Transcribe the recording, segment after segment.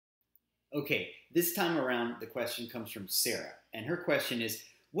Okay, this time around, the question comes from Sarah. And her question is,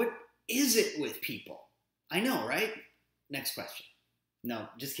 what is it with people? I know, right? Next question. No,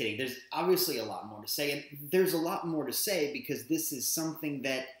 just kidding. There's obviously a lot more to say. And there's a lot more to say because this is something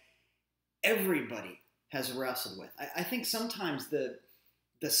that everybody has wrestled with. I think sometimes the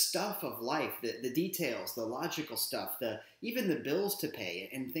stuff of life, the details, the logical stuff, even the bills to pay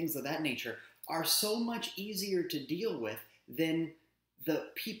and things of that nature are so much easier to deal with than the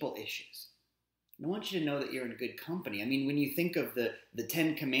people issues. And I want you to know that you're in good company. I mean, when you think of the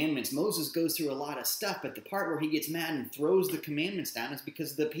Ten Commandments, Moses goes through a lot of stuff, but the part where he gets mad and throws the commandments down is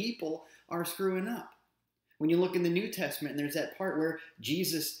because the people are screwing up. When you look in the New Testament and there's that part where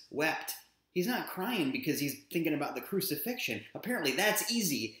Jesus wept, he's not crying because he's thinking about the crucifixion. Apparently that's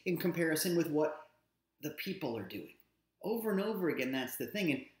easy in comparison with what the people are doing. Over and over again, that's the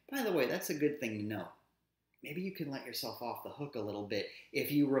thing. And by the way, that's a good thing to know. Maybe you can let yourself off the hook a little bit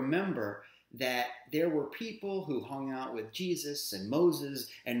if you remember that there were people who hung out with Jesus and Moses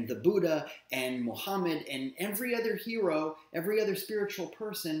and the Buddha and Muhammad and every other hero, every other spiritual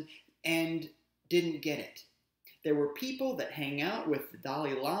person, and didn't get it. There were people that hang out with the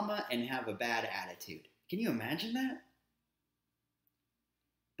Dalai Lama and have a bad attitude. Can you imagine that?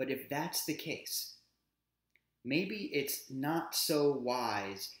 But if that's the case, maybe it's not so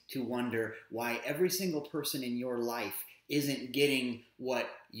wise to wonder why every single person in your life isn't getting what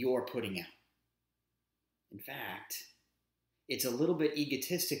you're putting out. In fact, it's a little bit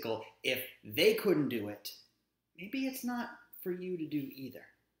egotistical. If they couldn't do it, maybe it's not for you to do either.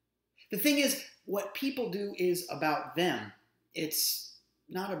 The thing is, what people do is about them. It's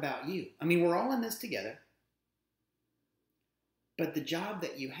not about you. I mean, we're all in this together. But the job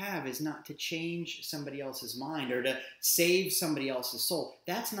that you have is not to change somebody else's mind or to save somebody else's soul.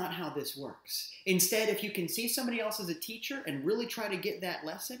 That's not how this works. Instead, if you can see somebody else as a teacher and really try to get that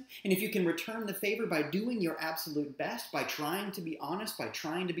lesson, and if you can return the favor by doing your absolute best, by trying to be honest, by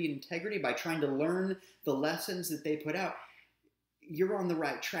trying to be in integrity, by trying to learn the lessons that they put out, you're on the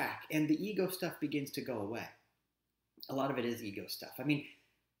right track, and the ego stuff begins to go away. A lot of it is ego stuff. I mean,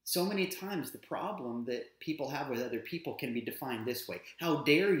 so many times the problem that people have with other people can be defined this way. How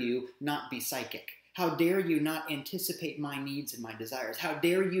dare you not be psychic? How dare you not anticipate my needs and my desires? How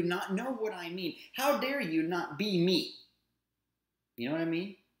dare you not know what I mean? How dare you not be me? You know what I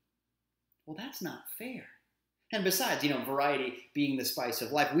mean? Well, that's not fair. And besides, variety being the spice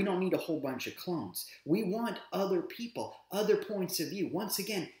of life, we don't need a whole bunch of clones. We want other people, other points of view. Once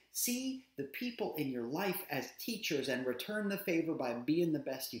again, see the people in your life as teachers and return the favor by being the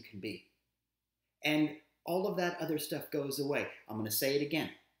best you can be. And all of that other stuff goes away. I'm going to say it again.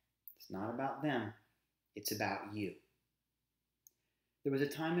 It's not about them. It's about you. There was a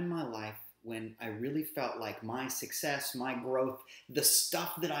time in my life when I really felt like my success, my growth, the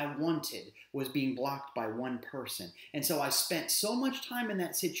stuff that I wanted was being blocked by one person. And so I spent so much time in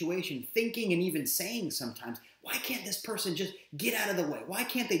that situation thinking and even saying sometimes, why can't this person just get out of the way? Why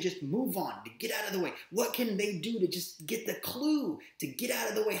can't they just move on to get out of the way? What can they do to just get the clue to get out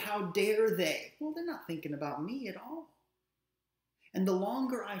of the way? How dare they? Well, they're not thinking about me at all. And the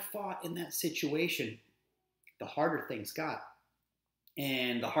longer I fought in that situation, the harder things got.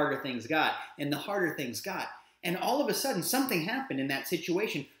 And the harder things got, and the harder things got. And all of a sudden, something happened in that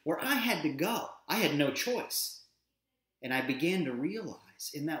situation where I had to go. I had no choice. And I began to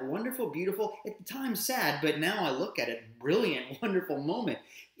realize in that wonderful, beautiful, at the time sad, but now I look at it, brilliant, wonderful moment.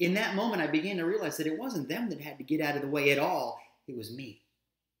 In that moment, I began to realize that it wasn't them that had to get out of the way at all. It was me.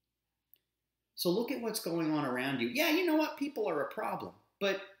 So look at what's going on around you. Yeah, you know what? People are a problem.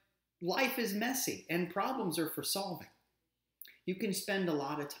 But life is messy, and problems are for solving. You can spend a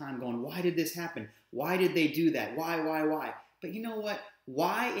lot of time going, why did this happen? Why did they do that? Why? But you know what?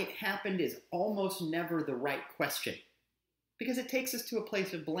 Why it happened is almost never the right question. Because it takes us to a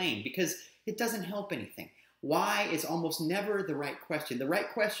place of blame. Because it doesn't help anything. Why is almost never the right question. The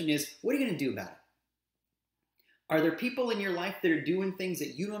right question is, what are you going to do about it? Are there people in your life that are doing things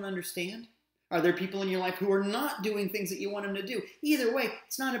that you don't understand? Are there people in your life who are not doing things that you want them to do? Either way,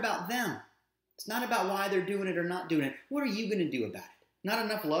 it's not about them. It's not about why they're doing it or not doing it. What are you going to do about it? Not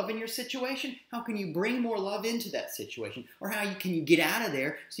enough love in your situation? How can you bring more love into that situation? Or can you get out of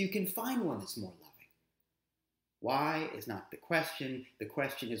there so you can find one that's more loving? Why is not the question. The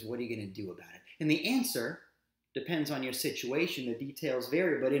question is, what are you going to do about it? And the answer depends on your situation. The details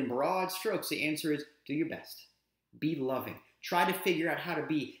vary. But in broad strokes, the answer is do your best. Be loving. Try to figure out how to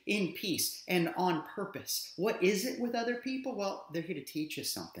be in peace and on purpose. What is it with other people? Well, they're here to teach us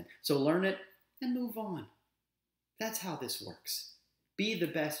something. So learn it and move on. That's how this works. Be the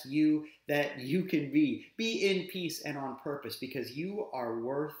best you that you can be. Be in peace and on purpose because you are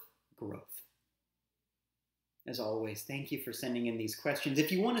worth growth. As always, thank you for sending in these questions.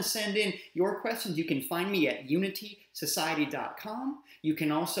 If you want to send in your questions, you can find me at unitysociety.com. You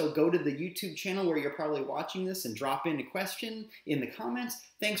can also go to the YouTube channel where you're probably watching this and drop in a question in the comments.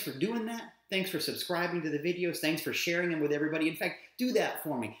 Thanks for doing that. Thanks for subscribing to the videos. Thanks for sharing them with everybody. In fact, do that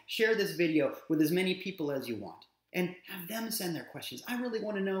for me. Share this video with as many people as you want and have them send their questions. I really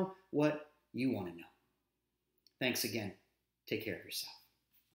want to know what you want to know. Thanks again. Take care of yourself.